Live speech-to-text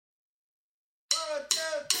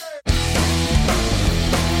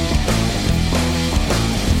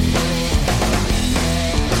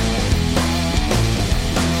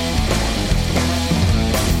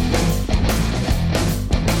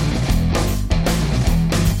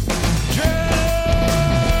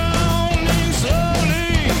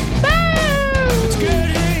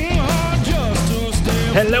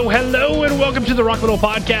Hello, hello, and welcome to the Rock Metal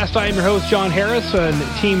Podcast. I am your host, John Harris, and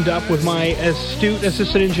teamed up with my astute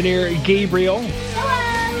assistant engineer, Gabriel.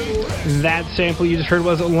 Hello! That sample you just heard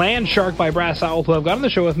was Land Shark by Brass Owl, who I've got on the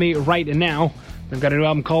show with me right now. They've got a new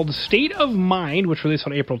album called State of Mind, which released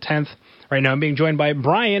on April 10th. Right now I'm being joined by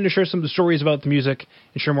Brian to share some stories about the music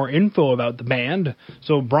and share more info about the band.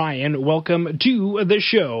 So, Brian, welcome to the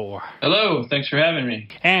show. Hello, thanks for having me.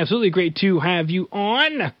 Absolutely great to have you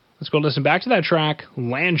on. Let's go listen back to that track,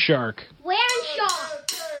 Land Shark. Land Shark!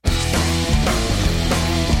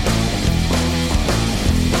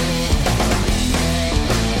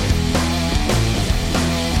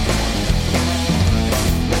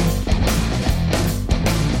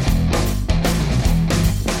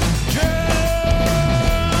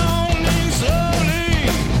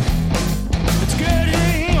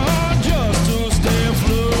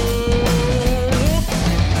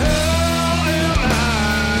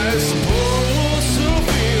 Supposed to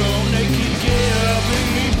feel naked.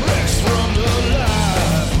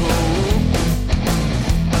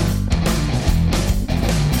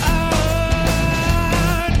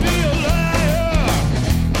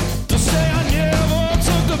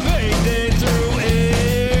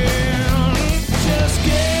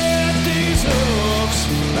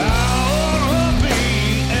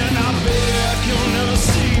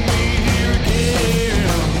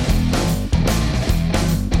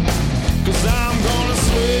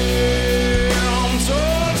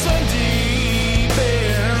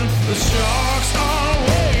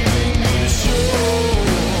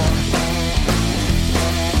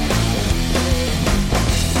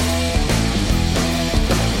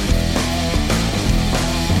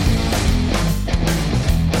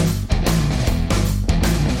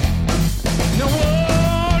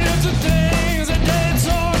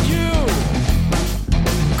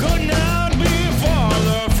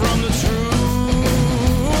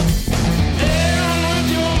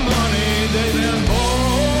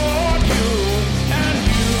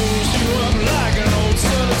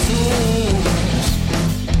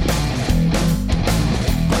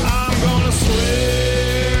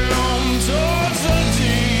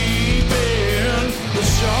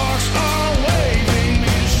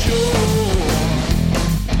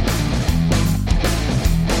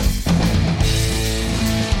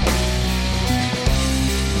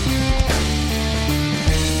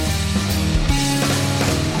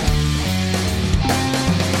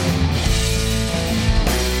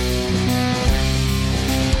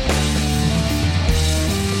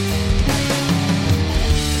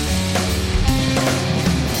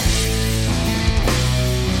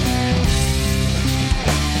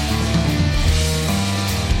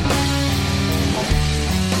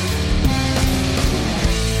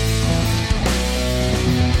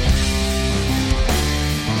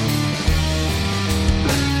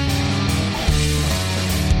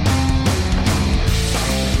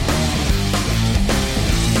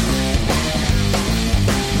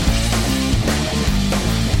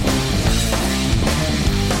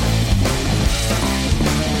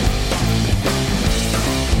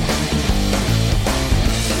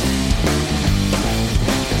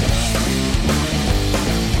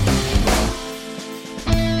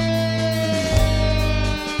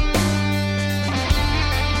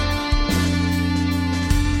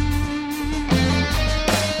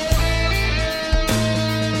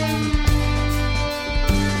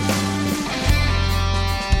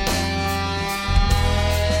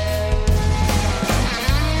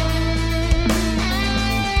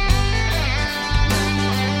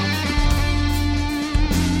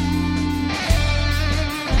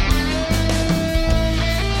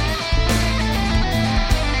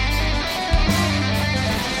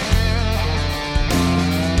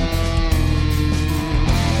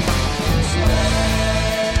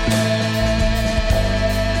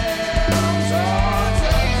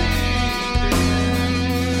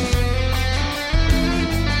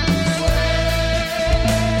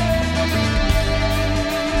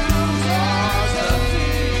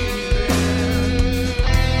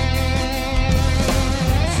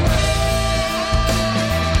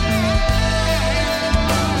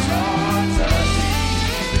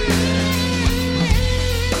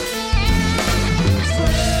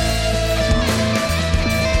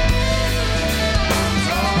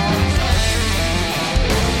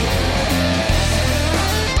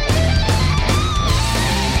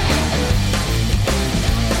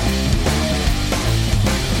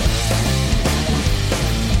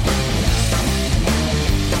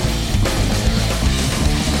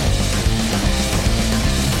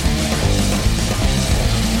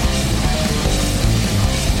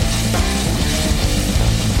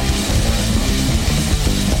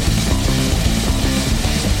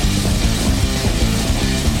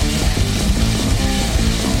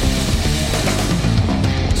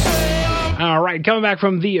 right, coming back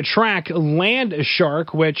from the track Land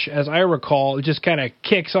Shark, which, as I recall, it just kind of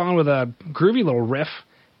kicks on with a groovy little riff.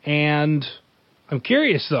 And I'm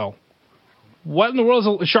curious, though, what in the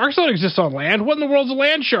world is sharks don't exist on land? What in the world is a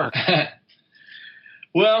land shark?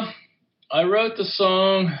 Well, I wrote the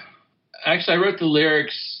song. Actually, I wrote the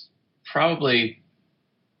lyrics probably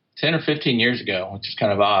 10 or 15 years ago, which is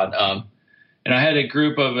kind of odd. And I had a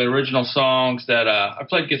group of original songs that I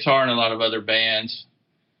played guitar in a lot of other bands.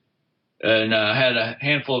 And I had a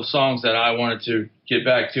handful of songs that I wanted to get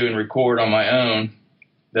back to and record on my own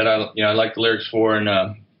that I liked the lyrics for. And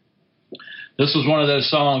this was one of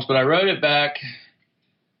those songs, but I wrote it back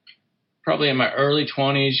probably in my early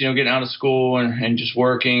 20s, getting out of school and just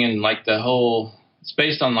working, and like it's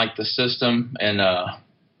based on like the system, and I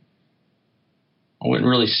wouldn't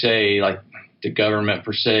really say like the government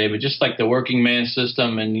per se, but just like the working man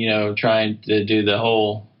system, and trying to do the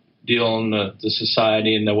whole deal in the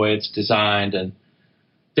society and the way it's designed and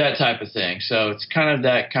that type of thing. So it's kind of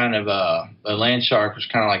that kind of a land shark was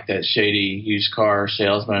kind of like that shady used car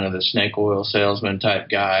salesman or the snake oil salesman type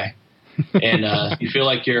guy. And you feel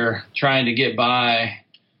like you're trying to get by,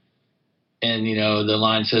 and the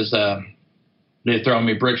line says they're throwing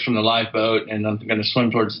me bricks from the lifeboat, and I'm going to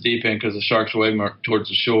swim towards the deep end because the shark's way more towards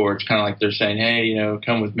the shore. It's kind of like they're saying, hey,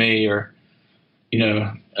 come with me, or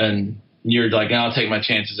and you're like, I'll take my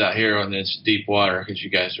chances out here on this deep water because you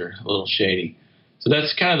guys are a little shady. So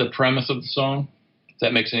that's kind of the premise of the song, if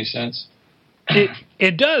that makes any sense.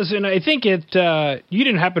 It does, and I think you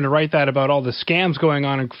didn't happen to write that about all the scams going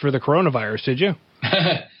on for the coronavirus, did you?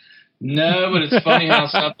 No, but it's funny how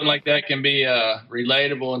something like that can be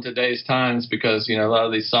relatable in today's times, because a lot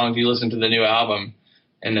of these songs, you listen to the new album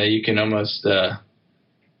and you can almost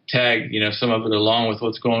tag some of it along with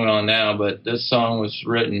what's going on now. But this song was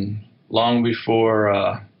written long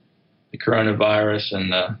before the coronavirus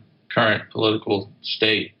and the current political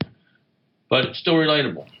state, but it's still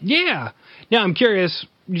relatable. Yeah. Now I'm curious.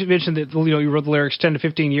 You mentioned that you wrote the lyrics 10 to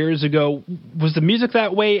 15 years ago. Was the music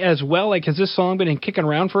that way as well? Like, has this song been kicking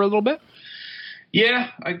around for a little bit? Yeah,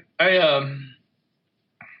 I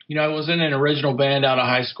was in an original band out of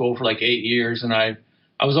high school for like 8 years, and I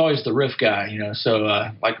was always the riff guy. So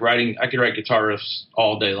like writing, I could write guitar riffs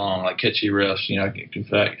all day long, like catchy riffs.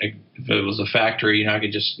 If it was a factory, I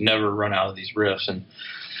could just never run out of these riffs. And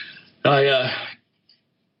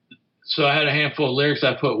so I had a handful of lyrics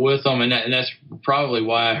I put with them, and that's probably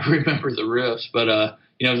why I remember the riffs. But I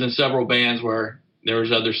was in several bands where there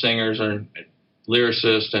was other singers or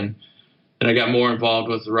lyricists, and then I got more involved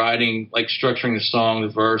with writing, like structuring the song, the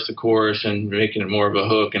verse, the chorus, and making it more of a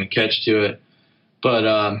hook and a catch to it. But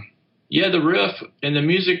the riff and the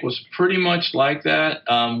music was pretty much like that.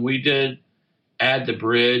 We did add the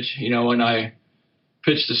bridge. When I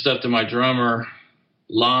pitched the stuff to my drummer,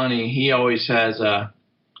 Lonnie, he always has a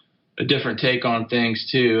different take on things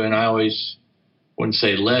too, and I always wouldn't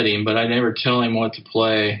say let him, but I never tell him what to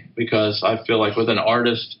play, because I feel like with an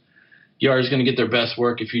artist, you're always going to get their best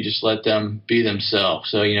work if you just let them be themselves.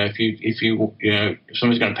 So if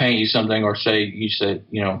somebody's going to paint you something, or somebody's going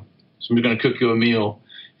to cook you a meal,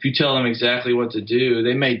 if you tell them exactly what to do,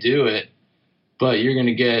 they may do it, but you're going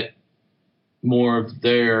to get more of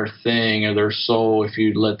their thing or their soul if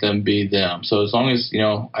you let them be them. So as long as,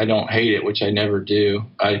 I don't hate it, which I never do,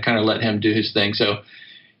 I kind of let him do his thing. So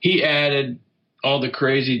he added all the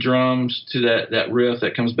crazy drums to that riff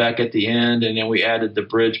that comes back at the end, and then we added the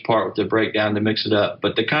bridge part with the breakdown to mix it up.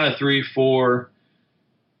 But the kind of 3/4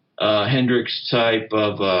 Hendrix type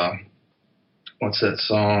of what's that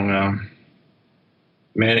song?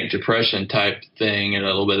 Manic Depression type thing, and a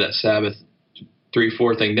little bit of that Sabbath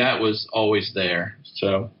 3/4 thing, that was always there.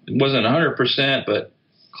 So it wasn't 100%, but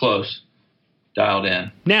close, dialed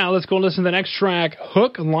in. Now let's go listen to the next track,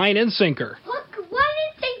 Hook, Line, and Sinker. Hook, line,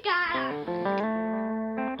 and sinker.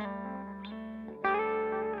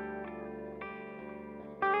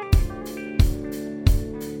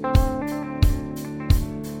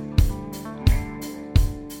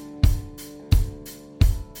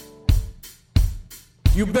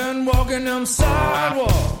 You've been walking them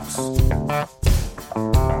sidewalks,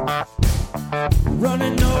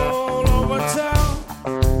 running all over town.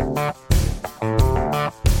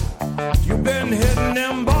 You've been hitting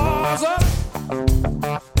them bars up,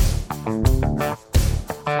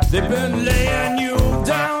 they've been laying you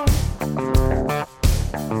down.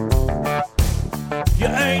 You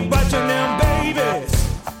ain't watching them babies,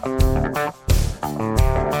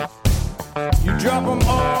 you drop them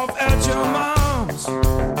off at your mom's.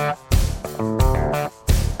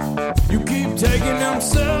 You keep taking them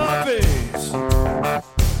selfies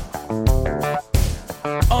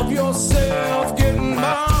of yourself getting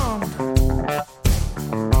bombed.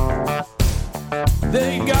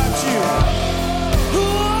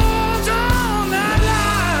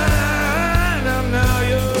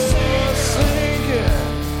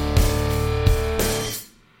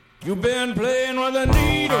 You've been playing with a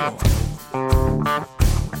needle,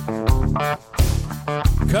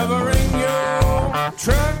 covering your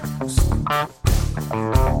tracks.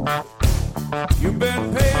 You've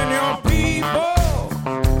been paying your people,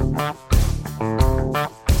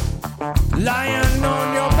 lying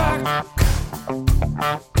on your back.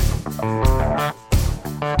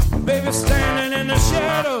 Baby standing in the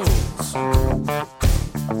shadows,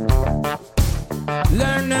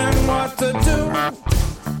 learning what to do.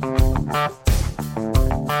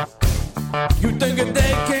 You think that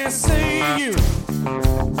they can't see you,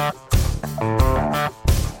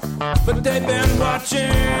 but they've been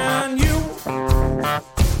watching you.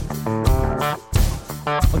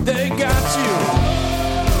 They got you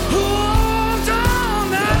hooked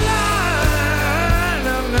on that line,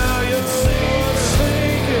 and now you're sinking.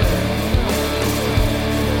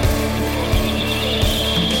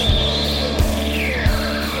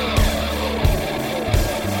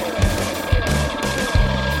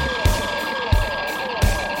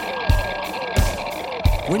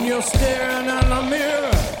 When you're staring in the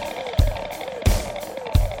mirror,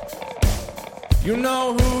 you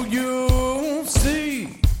know who you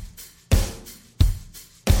see.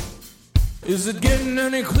 Is it getting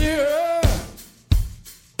any clearer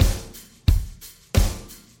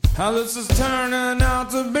how this is turning out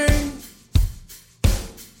to be?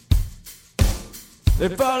 They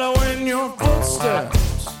follow in your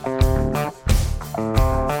footsteps.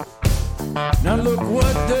 Now look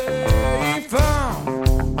what they found.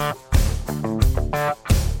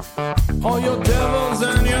 All your devils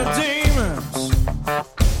and your demons,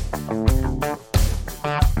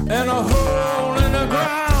 and a hole in the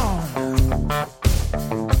ground.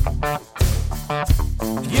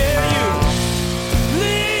 Yeah, you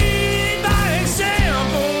lead by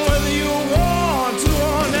example, whether you want to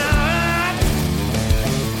or not.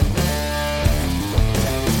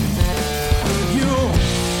 You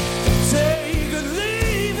take a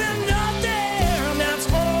leave and nothing, that's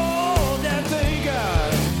all that they got.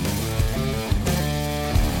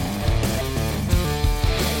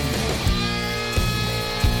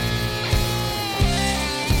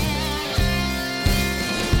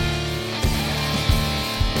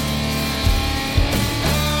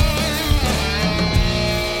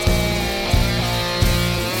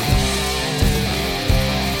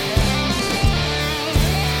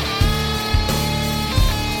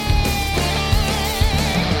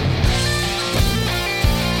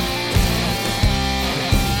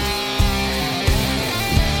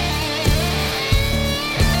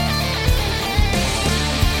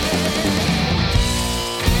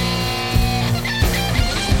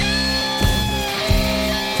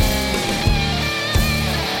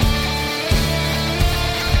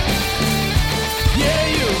 Yeah,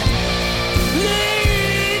 you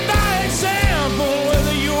lead by example,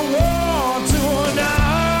 whether you want to or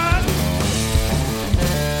not.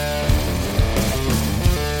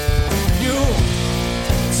 You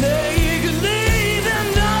take a leave and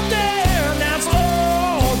nothing, that's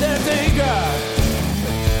all that they got.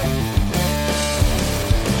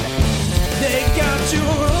 They got you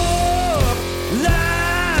up,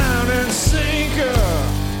 line and sinker.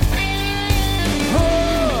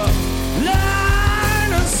 Up,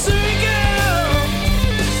 line and sinker.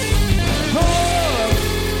 Up,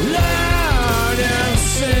 line and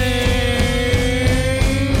sinker.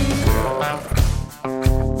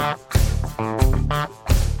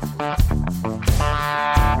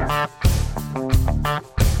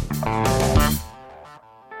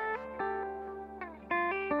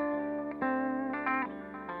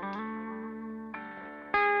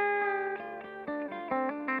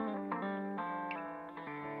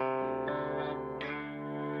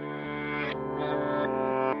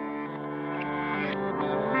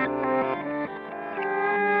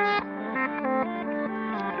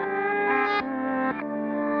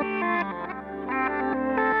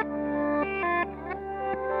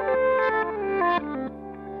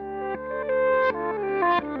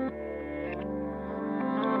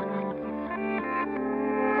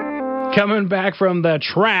 Coming back from the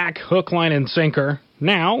track, Hook, Line, and Sinker.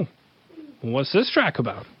 Now, what's this track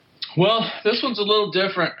about? Well, this one's a little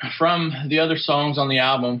different from the other songs on the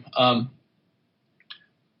album,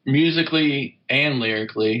 musically and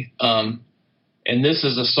lyrically. And this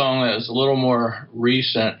is a song that is a little more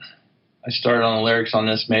recent. I started on the lyrics on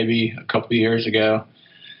this maybe a couple of years ago.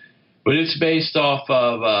 But it's based off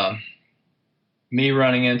of me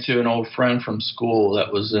running into an old friend from school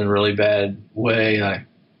that was in a really bad way, like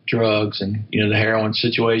drugs and, you know, the heroin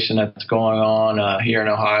situation that's going on here in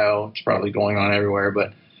Ohio. It's probably going on everywhere, but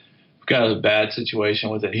we've got a bad situation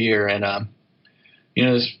with it here. And, you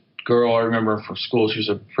know, this girl, I remember from school, she was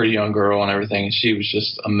a pretty young girl and everything, and she was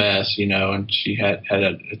just a mess, you know, and she had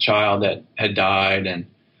a child that had died, and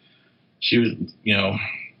she was, you know,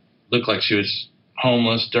 looked like she was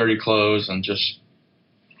homeless, dirty clothes, and just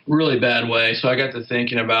really bad way. So I got to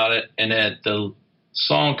thinking about it, and that the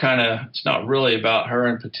song kind of, it's not really about her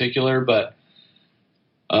in particular, but,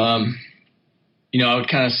 you know, I would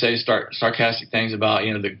kind of say sarcastic things about,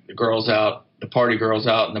 you know, the girls out, the party girls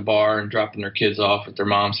out in the bar and dropping their kids off at their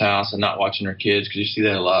mom's house and not watching their kids, because you see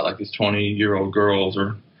that a lot, like these 20-year-old girls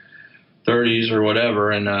or 30s or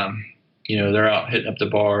whatever, and, you know, they're out hitting up the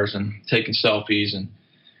bars and taking selfies and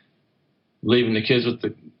leaving the kids with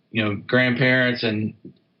the, you know, grandparents. And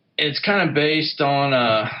it's kind of based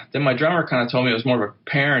on, then my drummer kind of told me it was more of a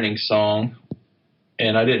parenting song,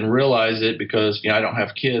 and I didn't realize it because, you know, I don't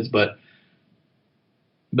have kids, but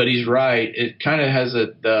he's right. It kind of has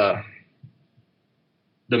the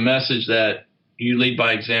message that you lead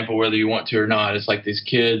by example, whether you want to or not. It's like these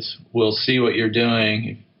kids will see what you're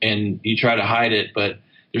doing and you try to hide it, but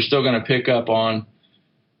they're still going to pick up on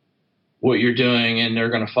what you're doing, and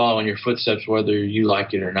they're going to follow in your footsteps whether you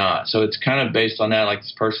like it or not. So it's kind of based on that, like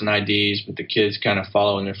this person IDs, but the kids kind of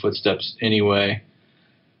follow in their footsteps anyway.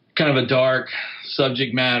 Kind of a dark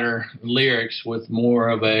subject matter, lyrics with more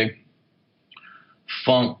of a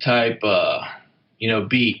funk type, you know,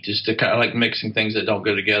 beat, just to kind of like mixing things that don't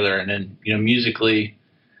go together. And then, you know, musically,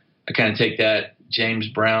 I kind of take that James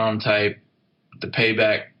Brown type, the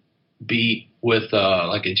Payback beat with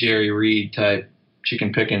like a Jerry Reed type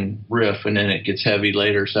chicken picking riff, and then it gets heavy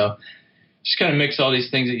later. So just kind of mix all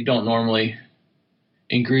these things that you don't normally,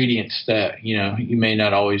 ingredients that, you know, you may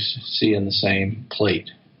not always see in the same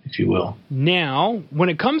plate, if you will. Now, when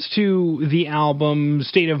it comes to the album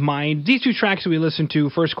State of Mind, these two tracks that we listened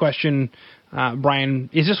to, first question,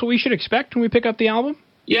 Brian, is this what we should expect when we pick up the album?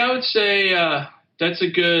 Yeah, I would say that's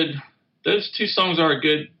a good, those two songs are a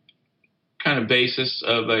good kind of basis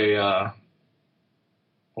of a,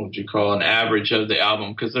 what would you call an average of the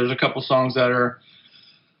album, because there's a couple songs that are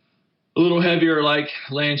a little heavier, like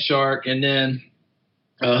Land Shark, and then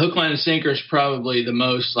Hook, Line, and Sinker is probably the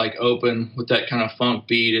most like open with that kind of funk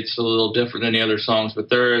beat. It's a little different than the other songs, but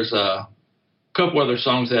there is a couple other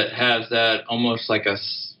songs that has that almost like a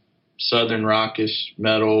southern rockish,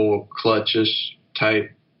 metal, clutchish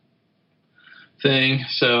type thing.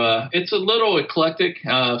 So it's a little eclectic.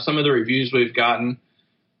 Some of the reviews we've gotten,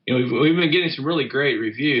 you know, we've been getting some really great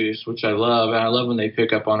reviews, which I love. And I love when they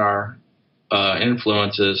pick up on our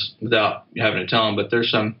influences without having to tell them. But there's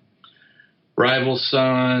some Rival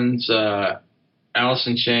Sons, Alice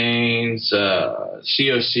in Chains,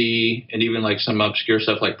 COC, and even like some obscure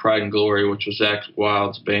stuff like Pride and Glory, which was Zach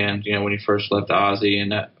Wild's band, you know, when he first left Ozzy.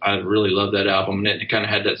 And that, I really love that album. And it kind of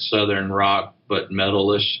had that southern rock but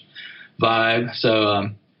metalish vibe. So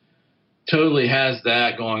totally has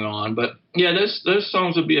that going on. But yeah, those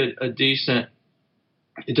songs would be a decent.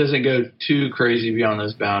 It doesn't go too crazy beyond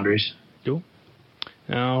those boundaries. Cool.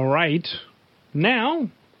 All right. Now,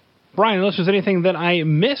 Brian, unless there's anything that I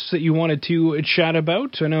missed that you wanted to chat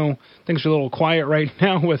about. I know things are a little quiet right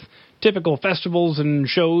now with typical festivals and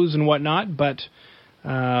shows and whatnot, but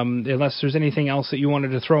unless there's anything else that you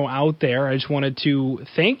wanted to throw out there, I just wanted to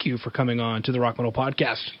thank you for coming on to the Rock Metal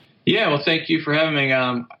Podcast. Yeah, well, thank you for having me.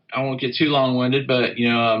 I won't get too long-winded, but, you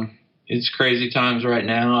know, it's crazy times right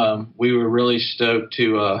now. We were really stoked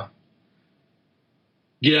to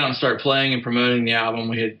get out and start playing and promoting the album.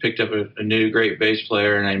 We had picked up a new great bass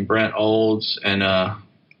player named Brent Olds, and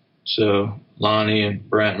so Lonnie and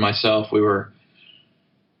Brent and myself, we were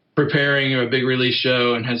preparing a big release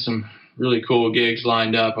show and had some really cool gigs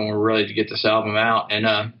lined up, and we're ready to get this album out.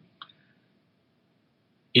 And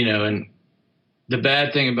you know, and the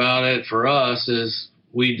bad thing about it for us is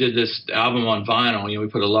we did this album on vinyl. You know, we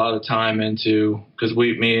put a lot of time into, because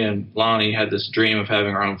me and Lonnie had this dream of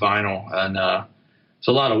having our own vinyl, and it's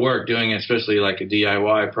a lot of work doing it, especially like a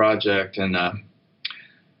DIY project. And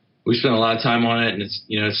we spent a lot of time on it, and it's,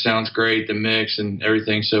 you know, it sounds great, the mix and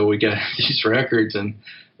everything. So we got these records, and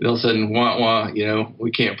all of a sudden, you know,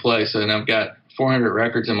 we can't play. So then I've got 400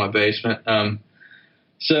 records in my basement.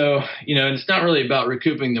 So, you know, it's not really about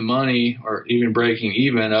recouping the money or even breaking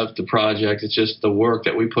even of the project. It's just the work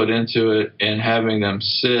that we put into it and having them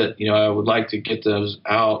sit. You know, I would like to get those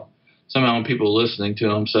out somehow when people are listening to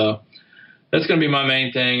them. So that's going to be my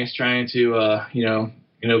main thing, is trying to, you know,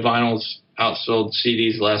 vinyl's outsold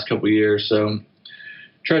CDs the last couple of years. So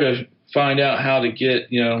try to find out how to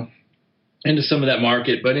get, you know, into some of that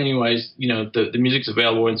market. But anyways, you know, the music's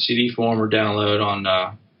available in CD form or download on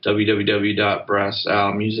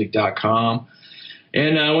www.brassowlmusic.com.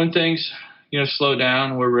 And when things, you know, slow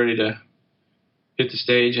down, we're ready to hit the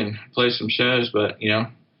stage and play some shows. But, you know,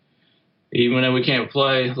 even though we can't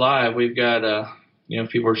play live, we've got, you know, if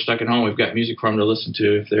people are stuck at home, we've got music for them to listen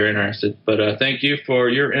to if they're interested. But thank you for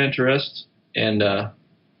your interest, and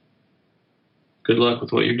good luck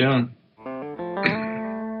with what you're doing.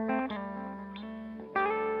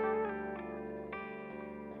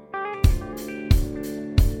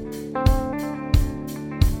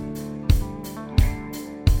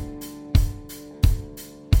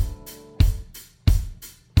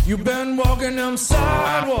 You've been walking them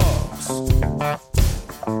sidewalks,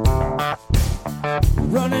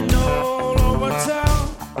 running all over town.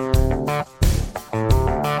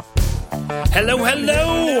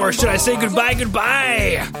 Hello, or should I say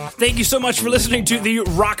goodbye? Thank you so much for listening to the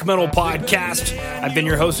Rock Metal Podcast. I've been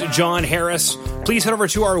your host, John Harris. Please head over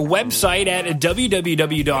to our website at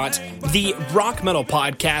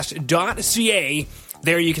www.therockmetalpodcast.ca.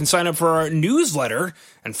 There you can sign up for our newsletter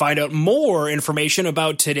and find out more information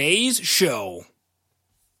about today's show.